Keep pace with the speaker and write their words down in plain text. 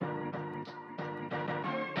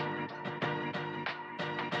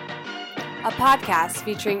a podcast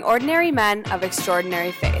featuring ordinary men of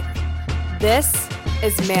extraordinary faith. This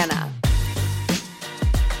is Manna.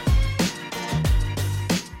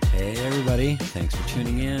 Hey everybody, thanks for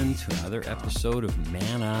tuning in to another episode of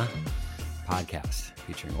Manna podcast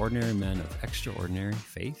featuring ordinary men of extraordinary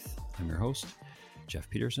faith. I'm your host, Jeff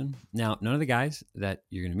Peterson. Now, none of the guys that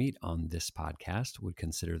you're going to meet on this podcast would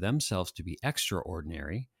consider themselves to be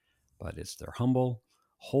extraordinary, but it's their humble,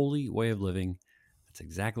 holy way of living. That's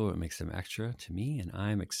exactly what makes them extra to me, and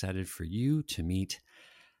I'm excited for you to meet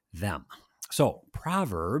them. So,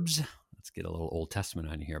 Proverbs, let's get a little Old Testament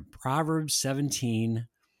on here. Proverbs 17,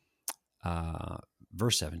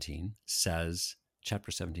 verse 17 says,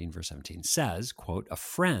 chapter 17, verse 17 says, quote, "A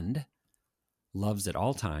friend loves at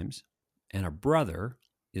all times, and a brother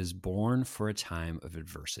is born for a time of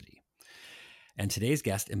adversity." And today's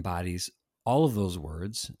guest embodies all of those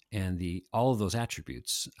words and all of those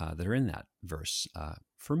attributes that are in that verse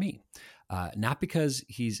for me. Not because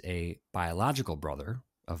he's a biological brother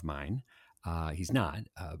of mine. He's not.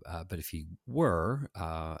 But if he were,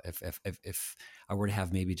 if I were to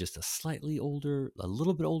have maybe just a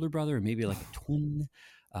little bit older brother, or maybe like a twin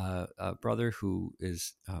brother who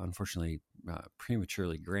is unfortunately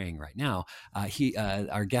prematurely graying right now,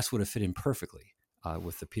 our guest would have fit in perfectly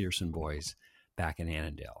with the Peterson boys back in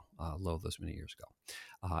Annandale, those many years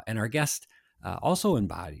ago. And our guest also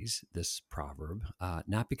embodies this proverb,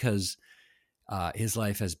 not because his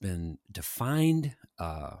life has been defined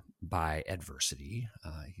by adversity.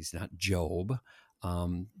 He's not Job,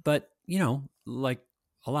 but, like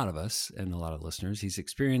a lot of us and a lot of listeners, he's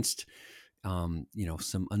experienced some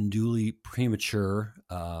unduly premature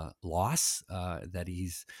loss that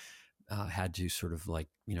he's had to sort of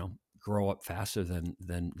grow up faster than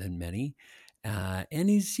many. And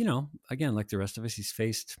he's, again, like the rest of us, he's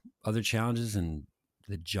faced other challenges and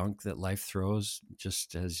the junk that life throws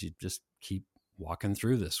just as you just keep walking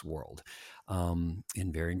through this world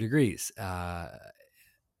in varying degrees.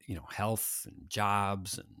 Health and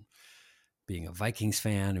jobs and being a Vikings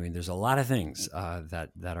fan. I mean, there's a lot of things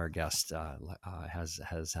that our guest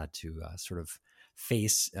has had to sort of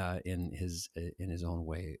face in his own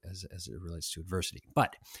way as it relates to adversity.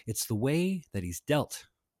 But it's the way that he's dealt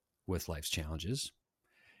with life's challenges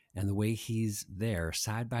and the way he's there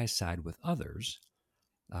side by side with others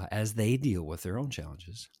as they deal with their own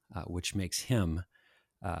challenges, which makes him,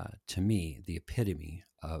 to me, the epitome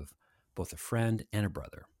of both a friend and a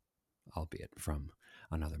brother, albeit from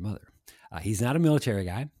another mother. He's not a military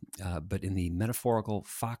guy, but in the metaphorical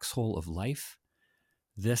foxhole of life,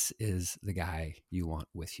 this is the guy you want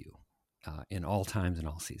with you in all times and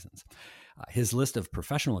all seasons. His list of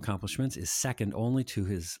professional accomplishments is second only to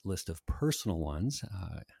his list of personal ones,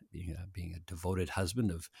 being a devoted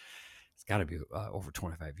husband of, it's got to be over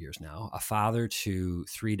 25 years now, a father to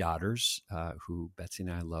 3 daughters who Betsy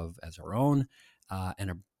and I love as our own, and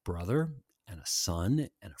a brother and a son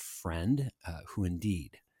and a friend who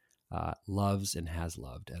indeed loves and has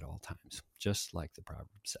loved at all times, just like the proverb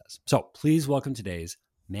says. So please welcome today's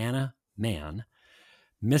Manna Man,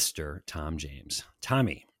 Mr. Tom James.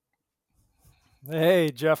 Tommy. Hey,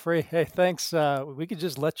 Jeffrey. Hey, thanks. We could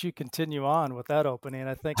just let you continue on with that opening.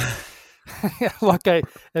 I think, look,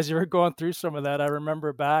 as you were going through some of that, I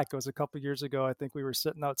remember back, it was a couple of years ago, I think we were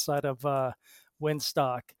sitting outside of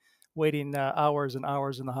Windstock waiting hours and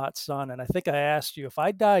hours in the hot sun. And I think I asked you, if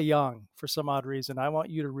I die young for some odd reason, I want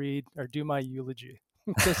you to read or do my eulogy.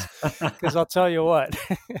 Because I'll tell you what,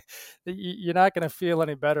 you're not going to feel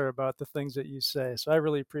any better about the things that you say. So I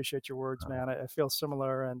really appreciate your words, man. I feel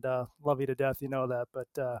similar and love you to death. You know that, but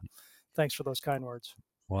thanks for those kind words.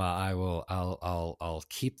 Well, I'll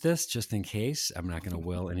keep this just in case. I'm not going to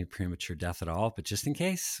will any premature death at all, but just in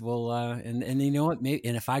case, we'll and you know what? Maybe,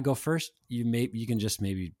 and if I go first, you can just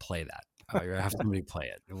maybe play that. You have somebody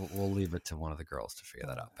play it. We'll leave it to one of the girls to figure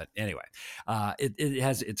that out. But anyway,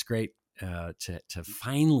 it's great to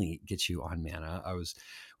finally get you on Manna.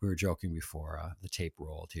 We were joking before the tape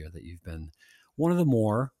rolled here that you've been one of the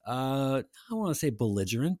more I don't want to say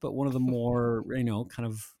belligerent, but one of the more kind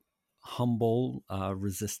of humble,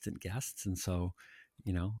 resistant guests. And so,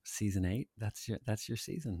 season 8, that's your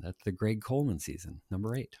season. That's the Greg Coleman season,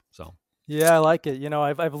 number 8. So. Yeah, I like it.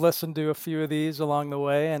 I've listened to a few of these along the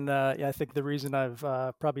way, and I think the reason I've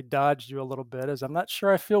probably dodged you a little bit is I'm not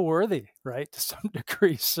sure I feel worthy, right, to some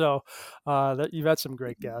degree. So that you've had some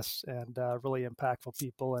great guests and really impactful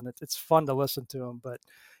people, and it's fun to listen to them. But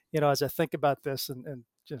as I think about this and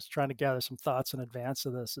just trying to gather some thoughts in advance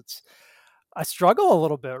of this, I struggle a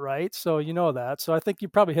little bit, right? So you know that. So I think you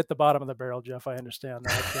probably hit the bottom of the barrel, Jeff. I understand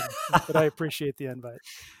that, but I appreciate the invite.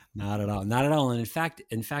 Not at all. Not at all. And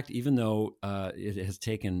in fact, even though it has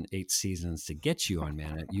taken 8 seasons to get you on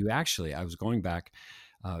Manna, you actually, I was going back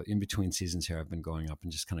in between seasons here. I've been going up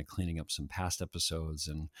and just kind of cleaning up some past episodes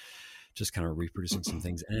and just kind of reproducing some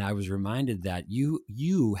things. And I was reminded that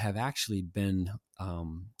you have actually been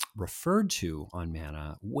referred to on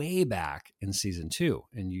Manna way back in season 2,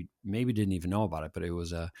 and you maybe didn't even know about it, but it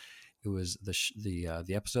was the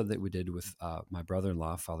episode that we did with my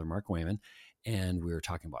brother-in-law, Father Mark Wayman, and we were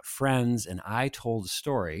talking about friends. And I told a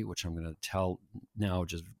story, which I'm going to tell now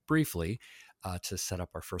just briefly to set up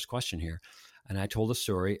our first question here. And I told a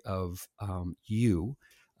story of you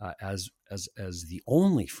as the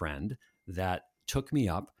only friend that took me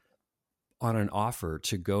up on an offer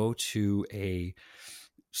to go to it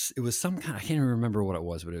was some kind, I can't even remember what it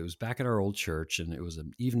was, but it was back at our old church, and it was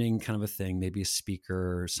an evening kind of a thing, maybe a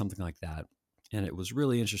speaker or something like that. And it was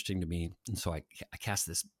really interesting to me. And so I cast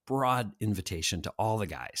this broad invitation to all the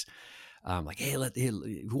guys. Like, hey,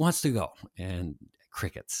 who wants to go? And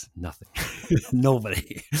crickets, nothing,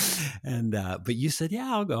 nobody. And, but you said,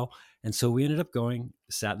 yeah, I'll go. And so we ended up going,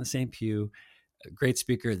 sat in the same pew, a great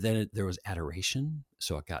speaker. Then there was adoration.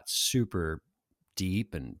 So it got super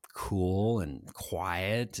deep and cool and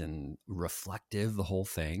quiet and reflective, the whole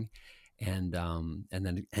thing. And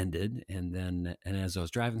then it ended. And as I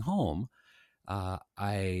was driving home,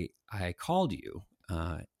 I called you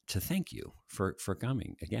to thank you for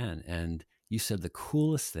coming again. And you said the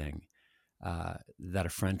coolest thing that a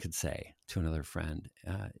friend could say to another friend.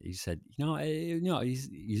 You said,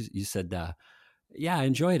 you said, yeah, I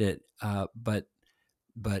enjoyed it, but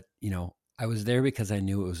I was there because I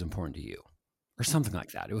knew it was important to you, or something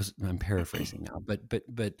like that. I'm paraphrasing now,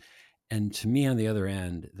 but, and to me on the other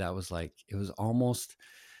end, that was like, it was almost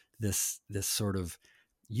this sort of,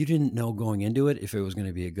 you didn't know going into it if it was going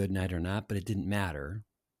to be a good night or not, but it didn't matter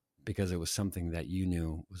because it was something that you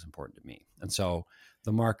knew was important to me. And so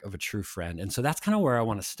the mark of a true friend. And so that's kind of where I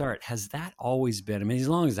want to start. Has that always been, I mean, as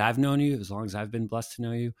long as I've known you, as long as I've been blessed to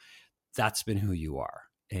know you, that's been who you are,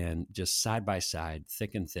 and just side by side,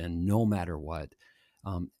 thick and thin, no matter what.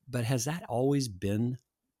 But has that always been,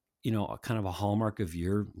 a kind of a hallmark of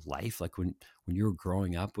your life? Like when you were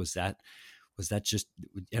growing up, was that just,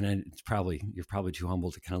 and you're probably too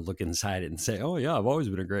humble to kind of look inside it and say, oh yeah, I've always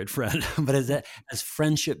been a great friend. But has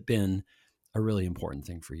friendship been a really important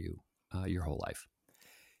thing for you your whole life?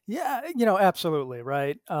 Yeah, absolutely,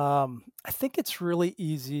 right. I think it's really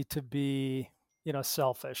easy to be,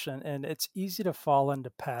 selfish, and it's easy to fall into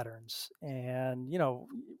patterns. And,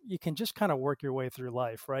 you can just kind of work your way through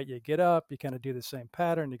life, right? You get up, you kind of do the same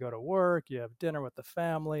pattern, you go to work, you have dinner with the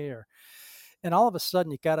family, and all of a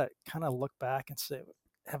sudden you got to kind of look back and say,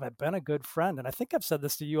 have I been a good friend? And I think I've said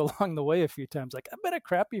this to you along the way a few times, like, I've been a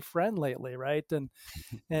crappy friend lately, right?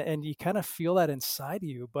 And you kind of feel that inside of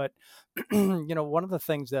you. But one of the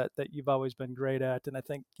things that you've always been great at, and I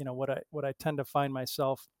think what I tend to find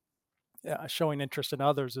myself showing interest in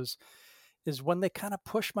others is when they kind of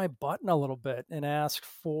push my button a little bit and ask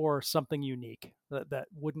for something unique that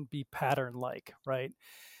wouldn't be pattern like, right?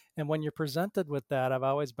 And when you're presented with that, I've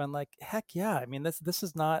always been like, heck yeah. I mean, this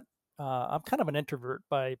is not. I'm kind of an introvert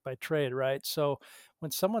by trade, right? So when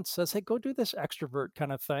someone says, "Hey, go do this extrovert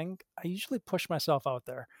kind of thing," I usually push myself out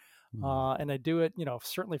there, and I do it,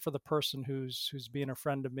 certainly for the person who's being a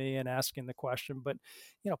friend to me and asking the question. But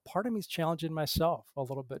part of me is challenging myself a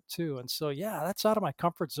little bit too. And so, yeah, that's out of my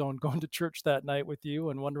comfort zone. Going to church that night with you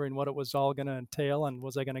and wondering what it was all going to entail and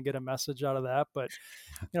was I going to get a message out of that. But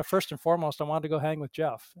first and foremost, I wanted to go hang with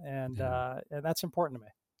Jeff, and Yeah. and that's important to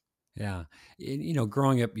me. Yeah.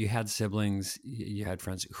 Growing up, you had siblings, you had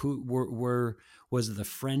friends who was the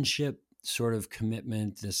friendship sort of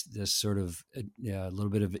commitment, this sort of a little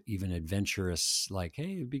bit of even adventurous, like,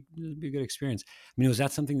 hey, it'd be a good experience. I mean, was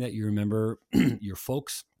that something that you remember your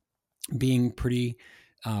folks being pretty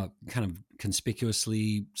kind of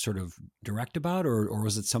conspicuously sort of direct about, or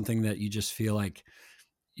was it something that you just feel like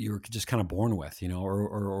you were just kind of born with,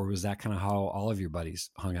 or was that kind of how all of your buddies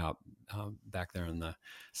hung out back there in the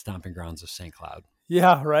stomping grounds of St. Cloud?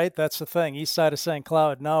 Yeah, right. That's the thing. East side of St.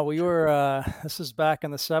 Cloud. No, we were. This is back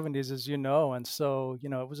in the '70s, as you know, and so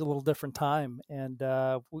it was a little different time, and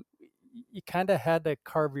you kind of had to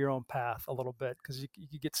carve your own path a little bit because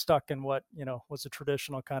you get stuck in what was a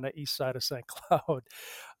traditional kind of east side of St. Cloud,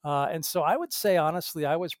 and so I would say honestly,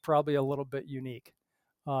 I was probably a little bit unique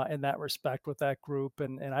in that respect with that group,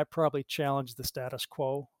 and I probably challenged the status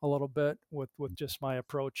quo a little bit with just my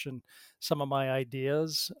approach and some of my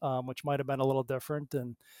ideas, which might have been a little different.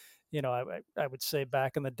 I would say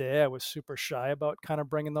back in the day, I was super shy about kind of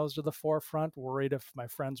bringing those to the forefront, worried if my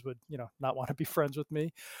friends would, not want to be friends with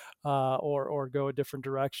me, or go a different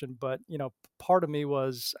direction. But, part of me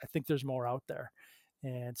was, I think there's more out there.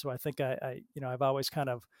 And so I think I've always kind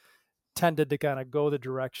of tended to kind of go the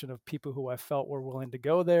direction of people who I felt were willing to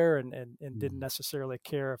go there, and didn't Mm. necessarily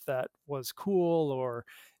care if that was cool or,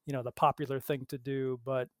 the popular thing to do.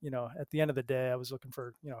 But, at the end of the day, I was looking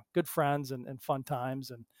for, good friends and fun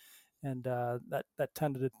times. And that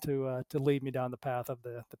tended to lead me down the path of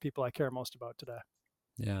the people I care most about today.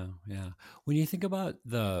 Yeah, yeah. When you think about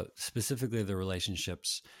specifically the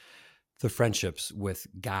relationships, the friendships with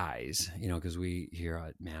guys, because we here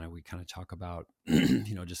at Manna, we kind of talk about,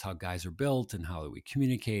 just how guys are built and how we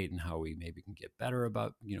communicate and how we maybe can get better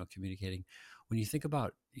about, communicating. When you think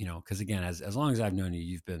about, because again, as long as I've known you,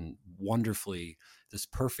 you've been wonderfully this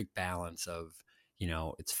perfect balance of,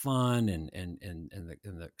 it's fun and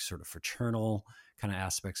the sort of fraternal kind of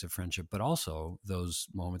aspects of friendship, but also those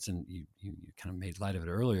moments, and you kind of made light of it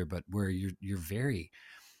earlier, but where you're very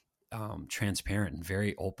transparent and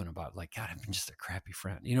very open about, like, God, I've been just a crappy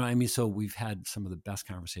friend. I mean, so we've had some of the best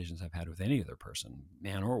conversations I've had with any other person,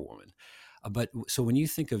 man or woman. But so when you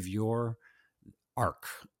think of your arc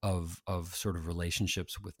of sort of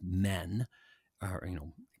relationships with men, or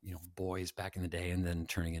boys back in the day, and then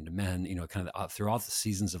turning into men, kind of throughout the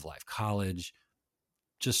seasons of life, college,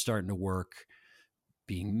 just starting to work,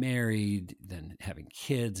 being married, then having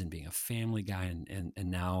kids and being a family guy, and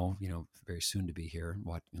now, very soon to be here.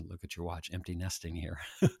 Look at your watch, empty nesting here.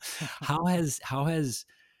 how has how has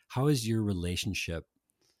how has your relationship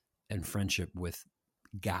and friendship with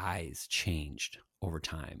guys changed over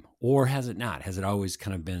time, or has it not? Has it always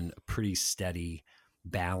kind of been a pretty steady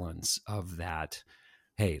balance of that?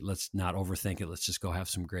 Hey, let's not overthink it. Let's just go have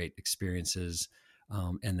some great experiences,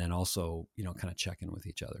 and then also, kind of check in with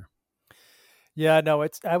each other. Yeah, no,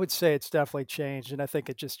 I would say it's definitely changed, and I think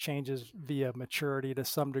it just changes via maturity to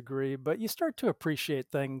some degree. But you start to appreciate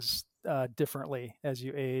things differently as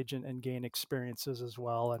you age and gain experiences as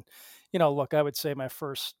well. And, look, I would say my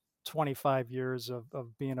first 25 years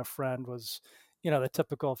of being a friend was, the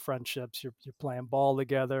typical friendships. You're playing ball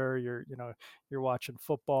together. You're watching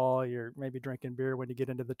football. You're maybe drinking beer when you get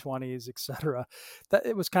into the 20s, etc. That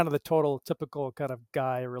it was kind of the total typical kind of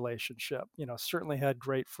guy relationship. Certainly had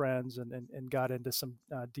great friends and got into some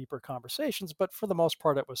deeper conversations, but for the most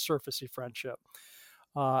part, it was surfacey friendship.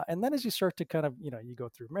 And then as you start to kind of, you go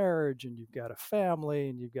through marriage and you've got a family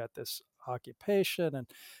and you've got this occupation and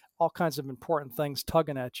all kinds of important things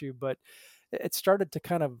tugging at you. But it started to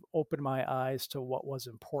kind of open my eyes to what was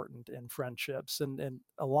important in friendships. And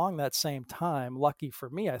along that same time, lucky for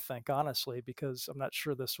me, I think, honestly, because I'm not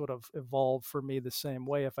sure this would have evolved for me the same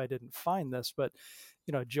way if I didn't find this, but,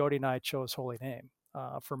 Jody and I chose Holy Name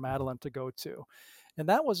for Madeline to go to. And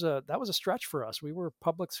that was a stretch for us. We were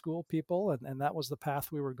public school people, and that was the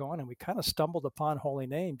path we were going. And we kind of stumbled upon Holy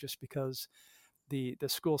Name just because the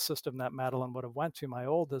school system that Madeline would have went to, my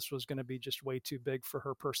oldest, was going to be just way too big for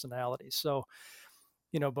her personality. So,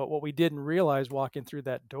 but what we didn't realize walking through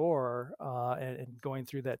that door and going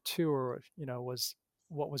through that tour, was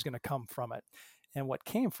what was going to come from it. And what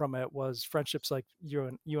came from it was friendships like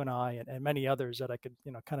you and I and many others that I could,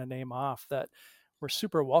 kind of name off that were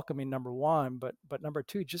super welcoming, number one, but number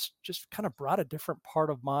two, just kind of brought a different part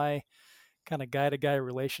of my kind of guy to guy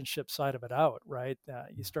relationship side of it out, right?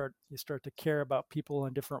 You start to care about people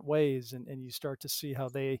in different ways, and you start to see how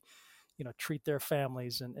they, treat their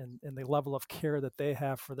families and the level of care that they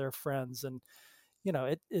have for their friends. And,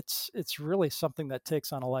 it's really something that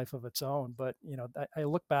takes on a life of its own. But, I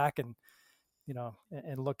look back and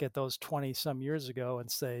look at those 20 some years ago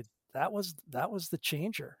and say, that was the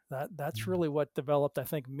changer. That's Mm. really what developed, I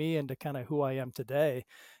think, me into kind of who I am today,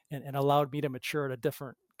 and allowed me to mature at a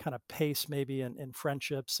different kind of pace, maybe in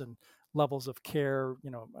friendships and levels of care,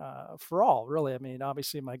 for all, really. I mean,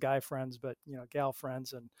 obviously my guy friends, but, gal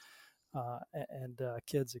friends and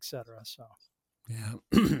kids, etc. So Yeah,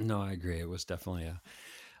 no, I agree. It was definitely a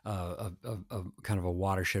kind of a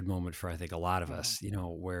watershed moment for, I think, a lot of mhm. us,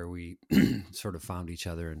 where we sort of found each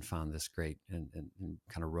other and found this great, and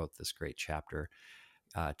kind of wrote this great chapter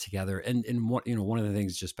together. And what, one of the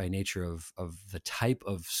things, just by nature of the type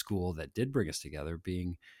of school that did bring us together,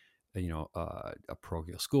 being a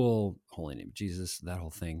parochial school, Holy Name of Jesus, that whole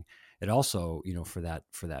thing. It also, for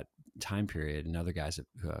that time period, and other guys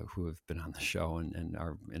who have been on the show and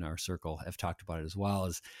are in our circle have talked about it as well,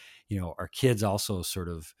 as our kids also sort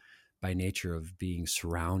of, by nature of being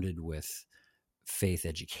surrounded with faith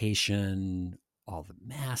education, all the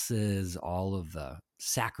masses, all of the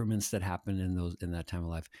sacraments that happen in that time of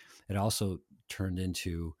life, it also turned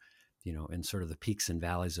into in sort of the peaks and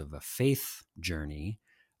valleys of a faith journey,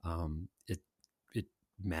 it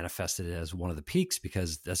manifested as one of the peaks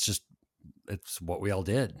because it's what we all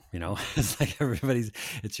did. It's like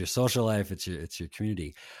it's your social life, it's your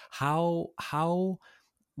community. How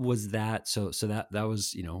was that? So that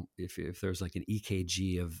was, if there's like an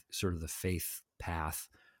EKG of sort of the faith path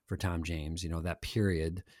for Tom James, that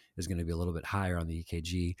period is going to be a little bit higher on the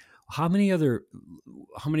EKG. How many other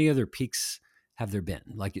peaks have there been?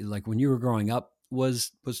 Like when you were growing up,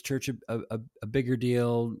 was church a bigger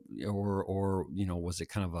deal, or was it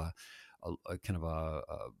kind of a kind of a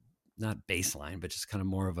not baseline, but just kind of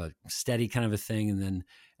more of a steady kind of a thing, and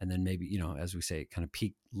then maybe, as we say, kind of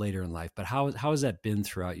peak later in life. But how has that been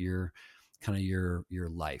throughout your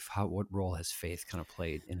life? What role has faith kind of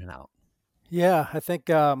played in and out? Yeah, I think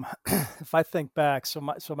if I think back, so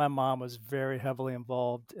my mom was very heavily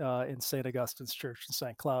involved in St. Augustine's Church in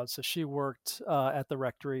St. Cloud. So she worked at the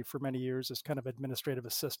rectory for many years as kind of administrative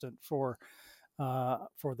assistant for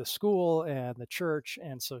the school and the church,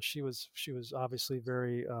 and so she was obviously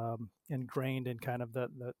very ingrained in kind of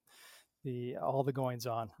the all the goings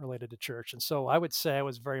on related to church. And so I would say I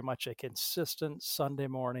was very much a consistent Sunday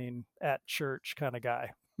morning at church kind of guy.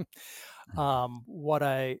 What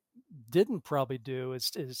I didn't probably do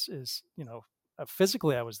is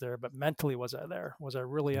physically I was there, but mentally was I there? Was I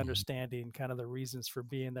really Mhm. understanding kind of the reasons for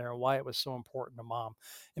being there and why it was so important to mom?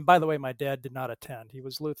 And by the way, my dad did not attend. He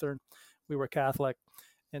was Lutheran. We were Catholic,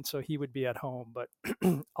 and so he would be at home, but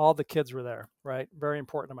all the kids were there, right? Very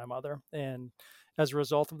important to my mother. And as a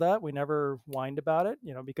result of that, we never whined about it,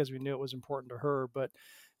 because we knew it was important to her. But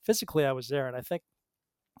physically, I was there. And I think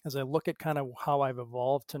as I look at kind of how I've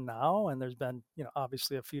evolved to now, and there's been,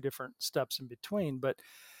 obviously a few different steps in between, but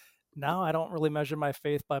now I don't really measure my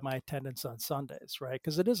faith by my attendance on Sundays, right?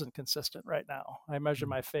 Because it isn't consistent right now. I measure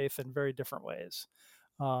my faith in very different ways.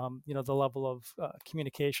 The level of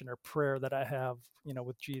communication or prayer that I have,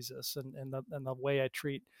 with Jesus, and the way I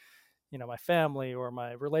treat, my family or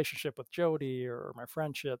my relationship with Jody or my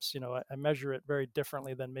friendships. I measure it very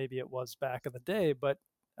differently than maybe it was back in the day, but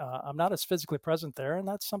I'm not as physically present there, and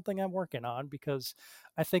that's something I'm working on because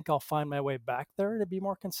I think I'll find my way back there to be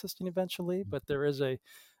more consistent eventually. But there is a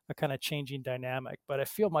kind of changing dynamic. But I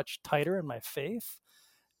feel much tighter in my faith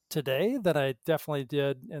today than I definitely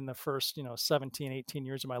did in the first, 17, 18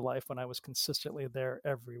 years of my life when I was consistently there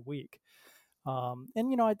every week.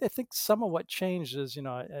 And I think some of what changed is,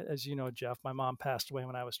 as you know, Jeff, my mom passed away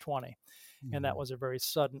when I was 20, and that Mhm. was a very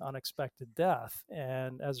sudden, unexpected death.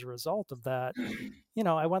 And as a result of that,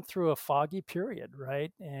 I went through a foggy period,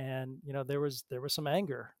 right? And there was some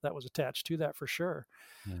anger that was attached to that for sure.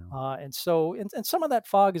 Yeah. And so, and some of that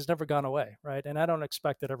fog has never gone away, right? And I don't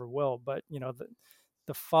expect it ever will. But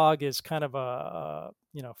the fog is kind of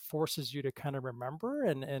forces you to kind of remember,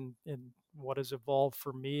 and what has evolved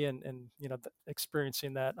for me, and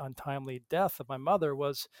experiencing that untimely death of my mother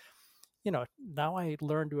was, now I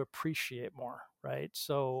learn to appreciate more, right?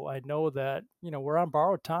 So I know that, we're on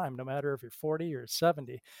borrowed time. No matter if you're 40 or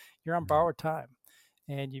 70, you're on Right. borrowed time.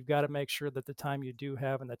 And you've got to make sure that the time you do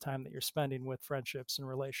have and the time that you're spending with friendships and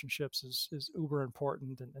relationships is uber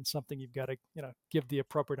important, and something you've got to, give the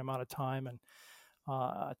appropriate amount of time and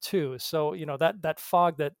too. So, that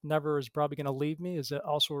fog that never is probably going to leave me is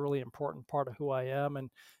also a really important part of who I am,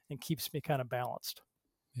 and keeps me kind of balanced.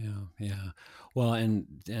 Yeah. Yeah. Well,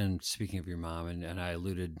 and speaking of your mom, and I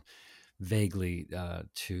alluded vaguely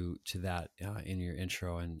to that in your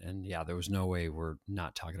intro, and yeah, there was no way we're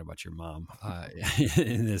not talking about your mom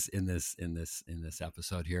in this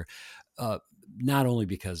episode here. Uh, Not only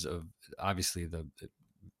because of obviously the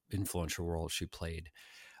influential role she played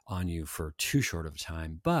on you for too short of a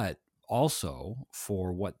time, but also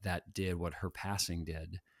for what her passing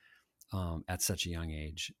did at such a young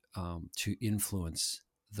age, to influence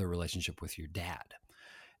the relationship with your dad.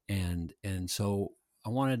 And so I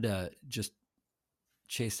wanted to just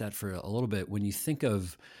chase that for a little bit. When you think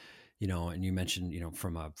of, and you mentioned,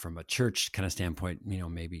 from a church kind of standpoint,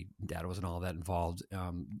 maybe dad wasn't all that involved.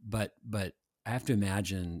 But I have to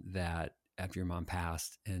imagine that after your mom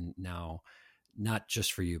passed, and now, not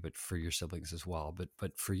just for you, but for your siblings as well,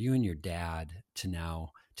 but for you and your dad to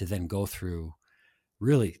then go through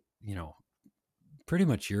really, pretty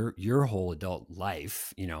much your whole adult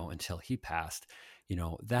life, until he passed,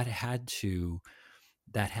 that had to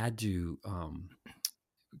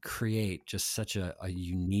create just such a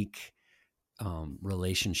unique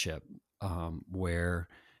relationship, where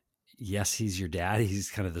yes, he's your dad, he's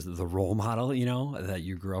kind of the role model, that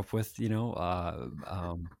you grew up with,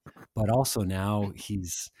 but also now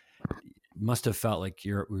must have felt like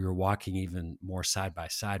we were walking even more side by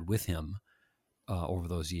side with him, over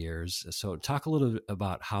those years. So talk a little bit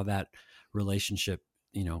about how that relationship,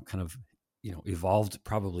 kind of, evolved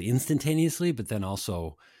probably instantaneously, but then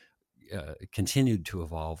also continued to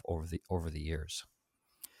evolve over the years.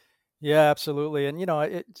 Yeah, absolutely. And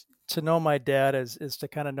to know my dad is to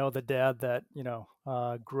kind of know the dad that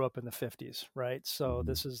grew up in the 50s, right? So Mhm.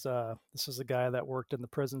 this is a guy that worked in the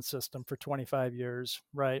prison system for 25 years,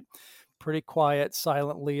 right? Pretty quiet,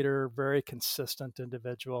 silent leader, very consistent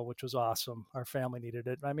individual, which was awesome. Our family needed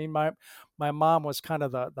it. I mean, my mom was kind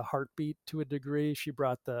of the heartbeat to a degree. She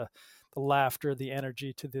brought the laughter, the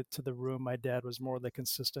energy to the room. My dad was more the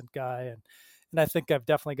consistent guy, and I think I've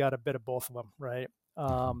definitely got a bit of both of them, right?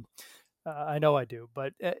 Mhm. I know I do,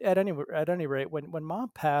 but at any rate, when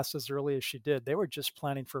mom passed as early as she did, they were just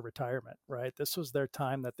planning for retirement, right? This was their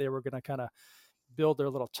time that they were going to kind of build their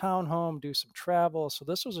little townhome, do some travel. So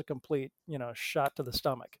this was a complete, shot to the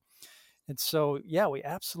stomach. And so, yeah, we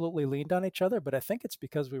absolutely leaned on each other, but I think it's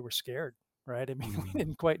because we were scared, right? I mean, we Mhm.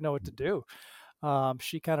 didn't quite know what to do.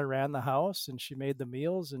 She kind of ran the house and she made the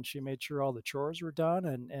meals and she made sure all the chores were done.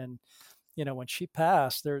 And when she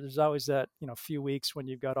passed, there's always that, few weeks when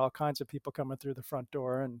you've got all kinds of people coming through the front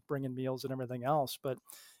door and bringing meals and everything else. But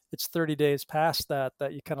it's 30 days past that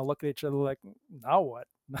you kind of look at each other like, now what?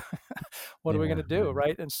 What are we going Yeah, to do? right.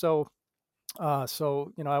 Right. And so I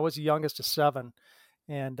was the youngest of seven,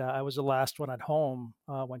 and I was the last one at home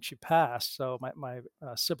when she passed. So my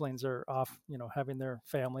siblings are off, having their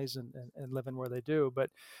families and living where they do. But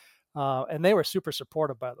and they were super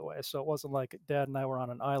supportive, by the way. So it wasn't like Dad and I were on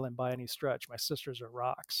an island by any stretch. My sisters are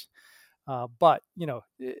rocks. But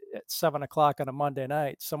at 7 o'clock on a Monday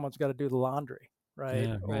night, someone's got to do the laundry, right?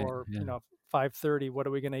 Yeah, right. Or Yeah. 5:30, what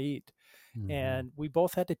are we going to eat? Mhm. And we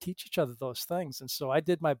both had to teach each other those things. And so I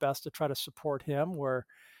did my best to try to support him where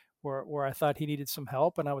I thought he needed some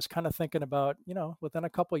help. And I was kind of thinking about, within a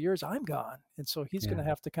couple of years, I'm gone, and so he's going Yeah. to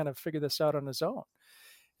have to kind of figure this out on his own.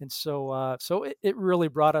 And so it really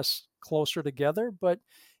brought us closer together. But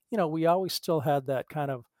we always still had that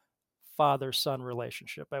kind of father son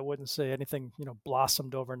relationship. I wouldn't say anything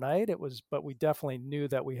blossomed overnight. But we definitely knew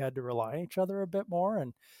that we had to rely on each other a bit more,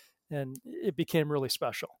 and it became really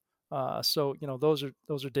special. So those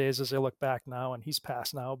are days as I look back now, and he's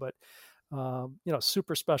passed now, but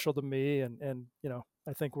super special to me, and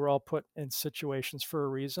I think we're all put in situations for a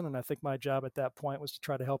reason, and I think my job at that point was to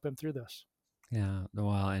try to help him through this. Yeah.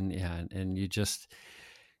 Well, and yeah, and you just,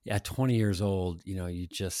 at 20 years old, you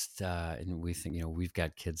just, and we think, we've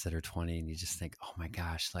got kids that are 20, and you just think, oh my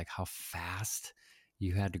gosh, like how fast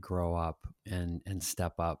you had to grow up and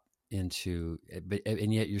step up into it, but,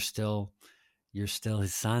 and yet you're still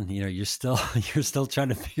his son, you're still, you're still trying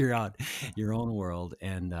to figure out your own world.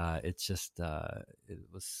 And, it's just, I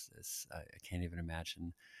can't even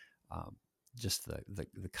imagine, um, just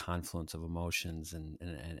the confluence of emotions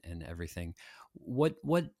and everything. What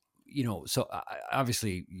so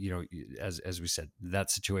obviously, as we said,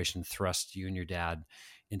 that situation thrust you and your dad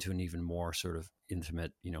into an even more sort of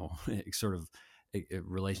intimate, sort of a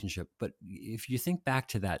relationship. But if you think back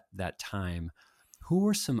to that time, who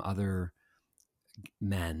were some other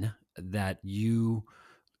men that you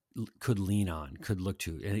could lean on, could look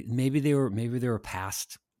to? And maybe they were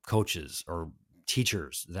past coaches or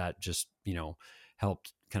teachers that just,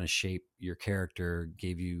 helped kind of shape your character,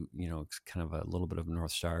 gave you, kind of a little bit of a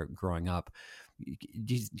North Star growing up.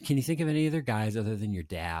 Can you think of any other guys other than your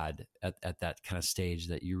dad at that kind of stage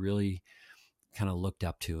that you really kind of looked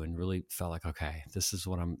up to and really felt like, okay, this is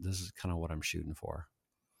kind of what I'm shooting for?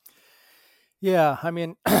 Yeah, I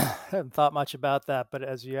mean, I hadn't thought much about that, but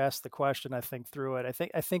as you asked the question, I think through it.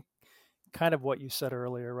 I think kind of what you said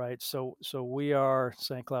earlier, right? So we are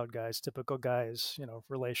St. Cloud guys, typical guys,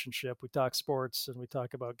 relationship. We talk sports and we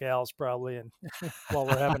talk about gals probably, and while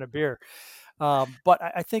we're having a beer. But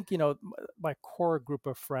I think my core group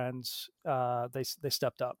of friends, they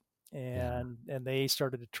stepped up, Yeah. and they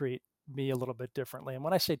started to treat me a little bit differently. And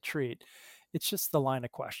when I say treat, it's just the line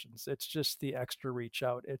of questions. It's just the extra reach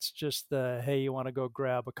out. It's just the, hey, you want to go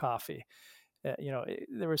grab a coffee?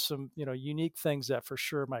 There were some unique things that for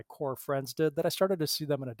sure my core friends did that I started to see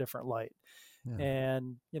them in a different light. Yeah.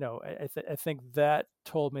 And I think that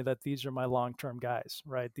told me that these are my long-term guys,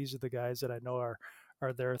 right? These are the guys that I know are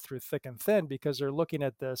there through thick and thin, because they're looking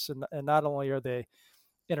at this, and not only are they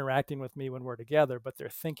interacting with me when we're together, but they're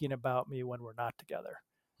thinking about me when we're not together,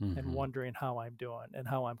 and Hmm. wondering how I'm doing and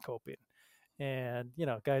how I'm coping. And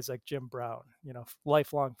guys like Jim Brown,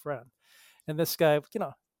 lifelong friend, and this guy,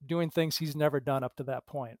 doing things he's never done up to that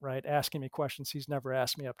point, right? Asking me questions he's never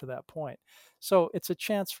asked me up to that point. So it's a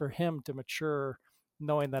chance for him to mature,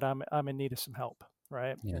 knowing that I'm in need of some help,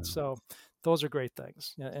 right? Yeah. And so those are great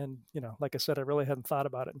things. And, like I said, I really hadn't thought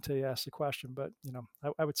about it until you asked the question, but,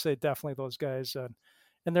 I would say definitely those guys,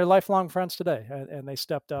 and they're lifelong friends today, and they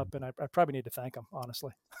stepped up, and I probably need to thank them,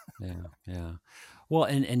 honestly. Yeah, yeah. Well,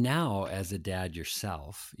 and now as a dad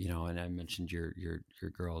yourself, and I mentioned your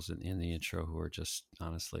girls in the intro who are just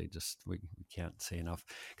honestly just we can't say enough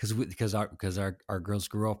because our girls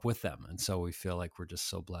grew up with them, and so we feel like we're just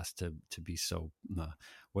so blessed to be so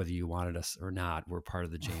whether you wanted us or not, we're part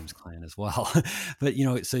of the James clan as well. But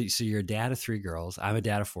so you're a dad of 3 girls. I'm a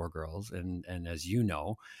dad of 4 girls, and as you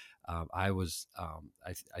know, I was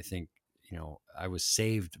I think I was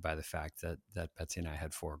saved by the fact that Betsy and I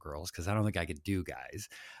had 4 girls because I don't think I could do guys.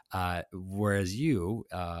 Whereas you're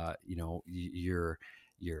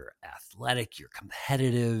athletic, you're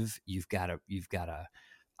competitive, you've got a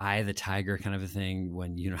eye the tiger kind of a thing.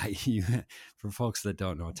 When for folks that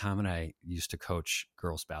don't know, Tom and I used to coach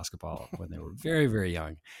girls basketball when they were very, very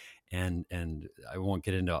young. And I won't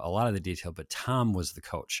get into a lot of the detail, but Tom was the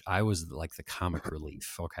coach. I was like the comic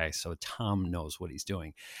relief. Okay, so Tom knows what he's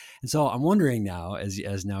doing, and so I'm wondering now,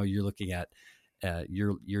 as now you're looking at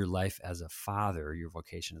your life as a father, your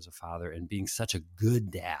vocation as a father, and being such a good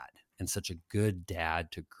dad and such a good dad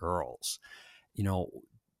to girls.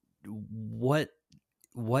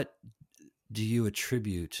 What do you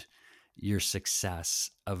attribute your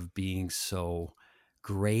success of being so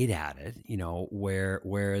great at it,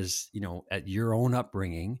 whereas at your own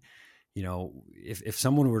upbringing, if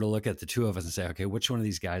someone were to look at the 2 of us and say, okay, which one of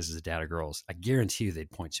these guys is a dad of girls, I guarantee you they'd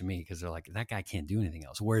point to me because they're like, that guy can't do anything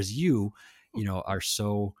else. Whereas are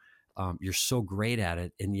so you're so great at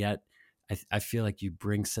it, and yet I feel like you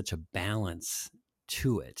bring such a balance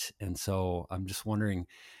to it. And so I'm just wondering,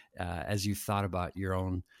 as you thought about your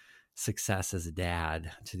own success as a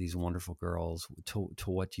dad to these wonderful girls, to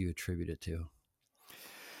what do you attribute it to?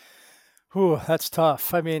 Ooh, that's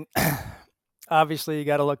tough. I mean, obviously you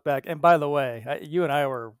got to look back. And by the way, you and I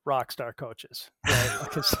were rock star coaches, right?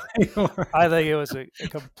 Because I think it was a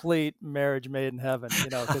complete marriage made in heaven,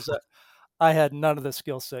 because I had none of the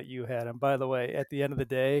skill set you had. And by the way, at the end of the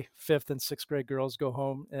day, 5th and 6th grade girls go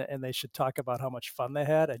home and they should talk about how much fun they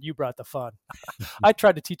had. And you brought the fun. I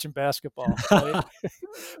tried to teach them basketball, right?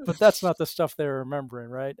 But that's not the stuff they're remembering,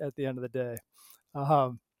 right? At the end of the day.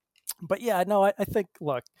 But yeah, no, I think,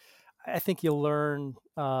 look, I think you learn.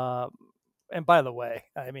 And by the way,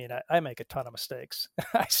 I mean, I make a ton of mistakes.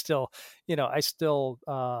 I still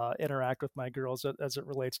interact with my girls as it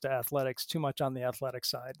relates to athletics, too much on the athletic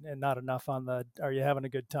side and not enough on the, are you having a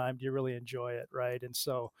good time? Do you really enjoy it? Right. And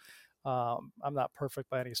so I'm not perfect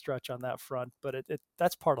by any stretch on that front, but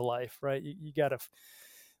that's part of life, right? You got to,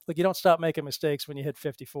 like, you don't stop making mistakes when you hit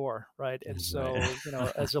 54, right? And so,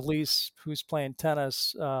 Right. as Elise, who's playing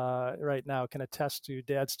tennis right now, can attest to,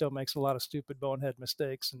 Dad still makes a lot of stupid bonehead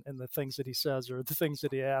mistakes in the things that he says or the things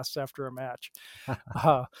that he asks after a match.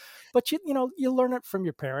 But you learn it from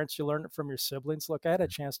your parents, you learn it from your siblings. Look, I had a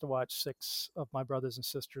chance to watch 6 of my brothers and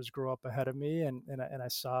sisters grow up ahead of me, and I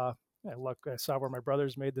saw. I saw where my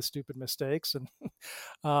brothers made the stupid mistakes, and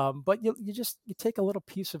but you take a little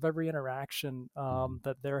piece of every interaction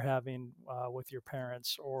that they're having with your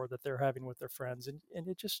parents or that they're having with their friends, and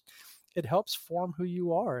it helps form who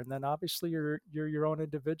you are. And then obviously you're your own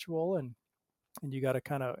individual, and you got to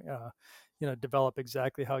kind of develop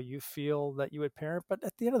exactly how you feel that you would parent. But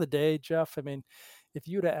at the end of the day, Jeff, I mean, if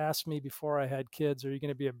you'd have asked me before I had kids, are you going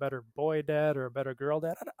to be a better boy dad or a better girl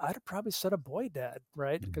dad, I'd have probably said a boy dad,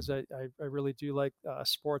 right? Because I really do like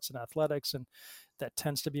sports and athletics, and that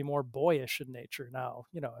tends to be more boyish in nature. Now,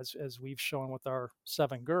 as we've shown with our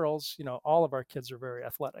 7 girls, all of our kids are very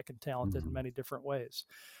athletic and talented in many different ways.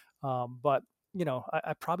 But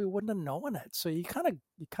I probably wouldn't have known it. So you kind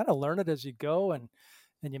of learn it as you go, and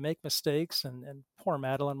you make mistakes. And poor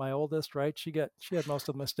Madeline, my oldest, right? She had most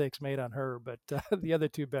of the mistakes made on her, but the other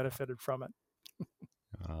 2 benefited from it.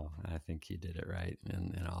 Well, I think you did it right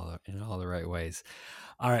in all the right ways.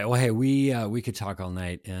 All right. Well, hey, we could talk all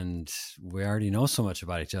night, and we already know so much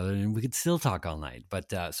about each other, and we could still talk all night.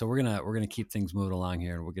 But so we're gonna keep things moving along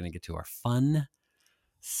here, and we're gonna get to our fun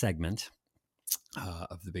segment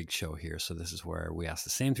of the big show here. So this is where we ask the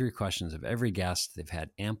same 3 questions of every guest. They've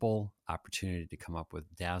had ample opportunity to come up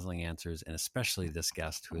with dazzling answers, and especially this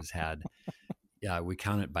guest who has had, we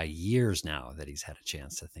count it by years now that he's had a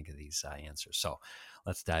chance to think of these answers. So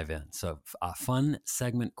let's dive in. So a fun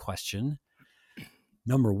segment question.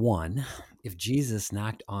 Number 1, if Jesus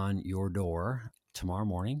knocked on your door tomorrow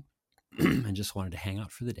morning and just wanted to hang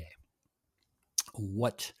out for the day,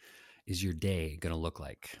 what is your day going to look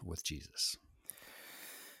like with Jesus?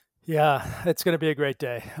 Yeah, it's going to be a great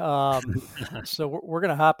day. So we're going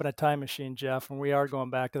to hop in a time machine, Jeff, and we are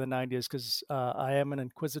going back to the 90s because I am an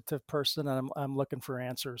inquisitive person and I'm looking for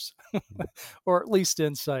answers or at least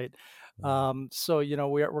insight. So,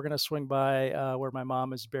 we're going to swing by where my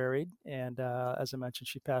mom is buried. And as I mentioned,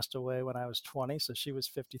 she passed away when I was 20. So she was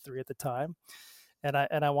 53 at the time. And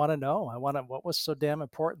I want to know, what was so damn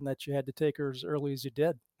important that you had to take her as early as you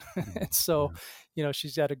did? And so, Yeah.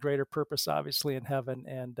 she's got a greater purpose, obviously, in heaven,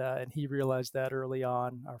 and he realized that early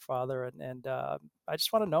on, our father, and I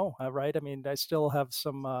just want to know, right? I mean, I still have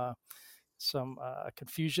some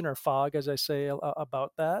confusion or fog, as I say,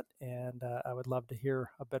 about that, and I would love to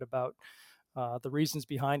hear a bit about the reasons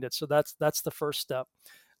behind it. So that's the first step.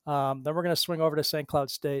 Then we're going to swing over to St.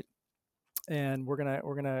 Cloud State, and we're gonna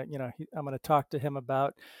I'm gonna talk to him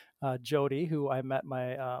about Jody, who I met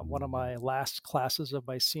my one of Mm. my last classes of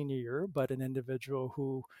my senior year, but an individual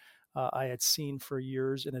who I had seen for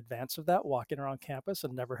years in advance of that, walking around campus,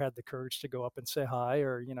 and never had the courage to go up and say hi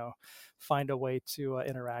or find a way to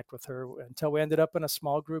interact with her until we ended up in a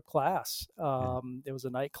small group class. Yeah. It was a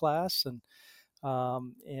night class, and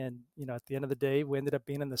at the end of the day, we ended up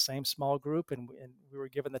being in the same small group, and we were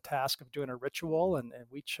given the task of doing a ritual, and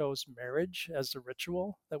we chose marriage as the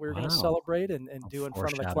ritual that we were going to Wow. celebrate and A do in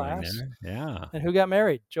front of the foreshadowing class. there. Yeah. And who got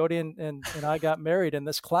married? Jody and I got married in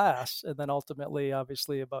this class, and then ultimately,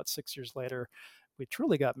 obviously, about 6 years later, we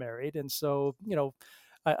truly got married. And so,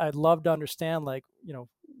 I'd love to understand, like,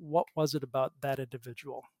 what was it about that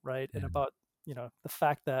individual, right? Yeah. And about the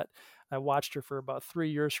fact that I watched her for about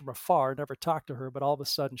 3 years from afar, never talked to her, but all of a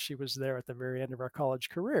sudden she was there at the very end of our college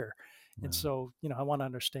career. And Wow. so, I want to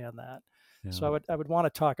understand that. So Yeah. I would want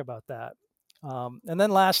to talk about that. And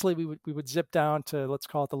then lastly, we would zip down to, let's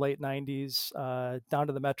call it, the late '90s, down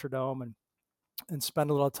to the Metrodome, and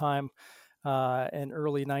spend a little time in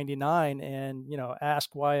early '99, and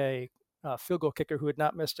ask why a field goal kicker who had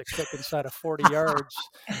not missed a kick inside of 40 yards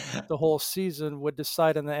the whole season would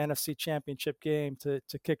decide in the NFC Championship game to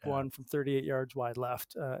kick Yeah. one from 38 yards wide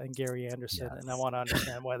left, and Gary Anderson. And I Yes. want to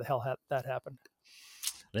understand why the hell that happened.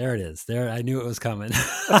 There it is. There, I knew it was coming.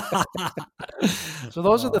 So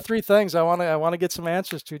those are the Oh, three things I want to get some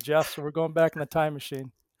answers to, Jeff. So we're going back in the time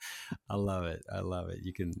machine. I love it. I love it.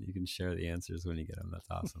 You can share the answers when you get them. That's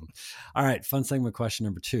awesome. All right, fun segment question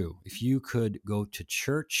number 2. If you could go to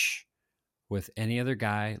church with any other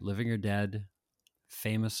guy, living or dead,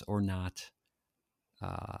 famous or not,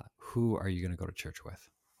 who are you going to go to church with?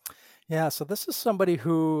 Yeah, so this is somebody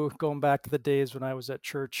who, going back to the days when I was at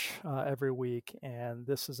church every week, and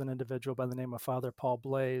this is an individual by the name of Father Paul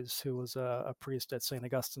Blaze, who was a priest at St.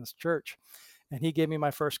 Augustine's Church. And he gave me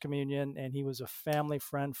my first communion, and he was a family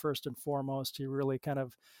friend first and foremost. He really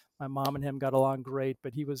my mom and him got along great,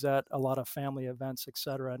 but he was at a lot of family events,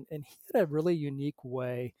 etc. And he had a really unique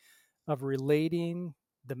way of relating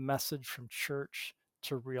the message from church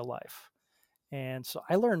to real life. And so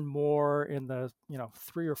I learned more in the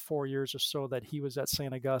 3 or 4 years or so that he was at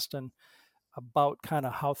St. Augustine about kind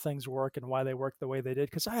of how things work and why they work the way they did.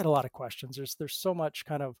 Because I had a lot of questions. There's so much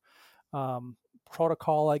kind of um,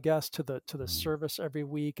 protocol, I guess, to the Mm, service every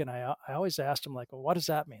week, and I always asked him, like, well, what does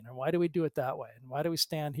that mean, and why do we do it that way, and why do we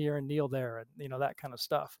stand here and kneel there, and that kind of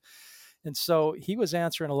stuff. And so he was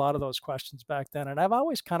answering a lot of those questions back then, and I've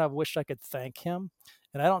always kind of wished I could thank him.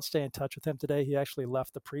 And I don't stay in touch with him today. He actually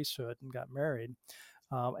left the priesthood and got married,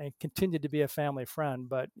 and continued to be a family friend.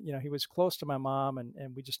 But he was close to my mom,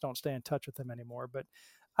 and we just don't stay in touch with him anymore. But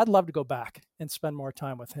I'd love to go back and spend more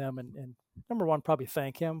time with him, and number one, probably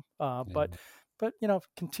thank him, yeah. but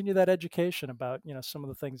continue that education about some of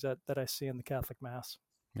the things that I see in the Catholic Mass.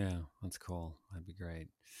 Yeah, that's cool. That'd be great.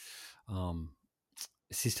 Um,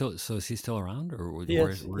 is he still around or He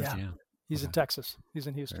is, where's yeah. he at? He's Okay. in Texas. He's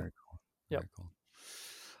in Houston. Very cool. Yep. Very cool.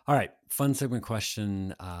 All right. Fun segment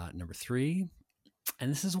question number 3.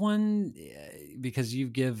 And this is one because you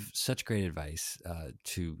give such great advice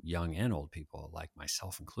to young and old people, like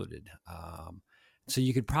myself included. So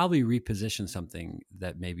you could probably reposition something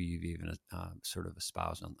that maybe you've even sort of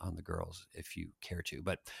espoused on the girls if you care to.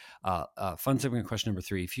 But fun segment question number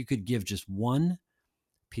 3. If you could give just one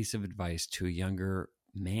piece of advice to a younger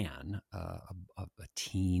man, a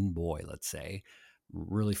teen boy, let's say,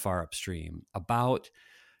 really far upstream, about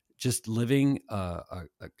just living a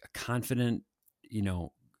confident, you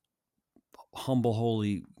know, humble,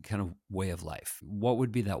 holy kind of way of life, what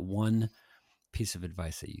would be that one piece of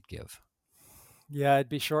advice that you'd give? Yeah, it'd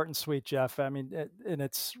be short and sweet, Jeff. I mean, and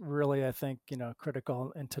it's really, I think,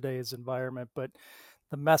 critical in today's environment. But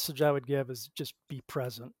the message I would give is just be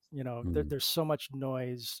present. Mm, There's so much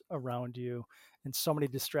noise around you and so many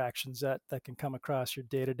distractions that can come across your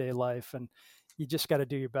day to day life. And you just got to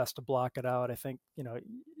do your best to block it out. I think,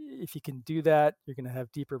 if you can do that, you're going to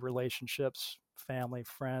have deeper relationships, family,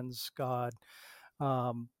 friends, God.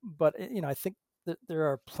 But I think that there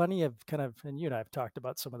are plenty of and you and I have talked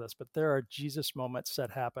about some of this, but there are Jesus moments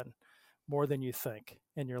that happen more than you think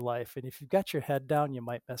in your life. And if you've got your head down, you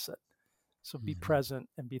might miss it. So be present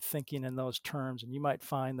and be thinking in those terms. And you might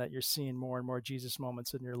find that you're seeing more and more Jesus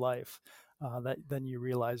moments in your life than you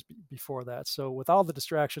realized before that. So with all the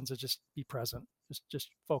distractions, just be present, just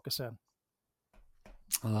focus in.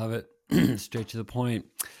 I love it. Straight to the point.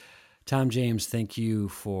 Tom James, thank you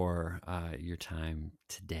for your time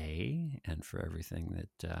today and for everything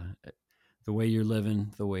that the way you're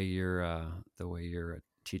living, the way you're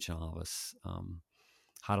teaching all of us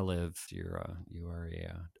how to live. You are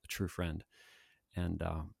a true friend, and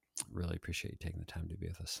really appreciate you taking the time to be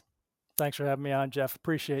with us. Thanks for having me on, Jeff.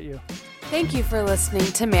 Appreciate you. Thank you for listening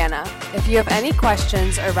to Manna. If you have any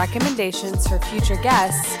questions or recommendations for future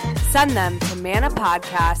guests, send them to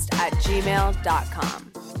mannapodcast@gmail.com.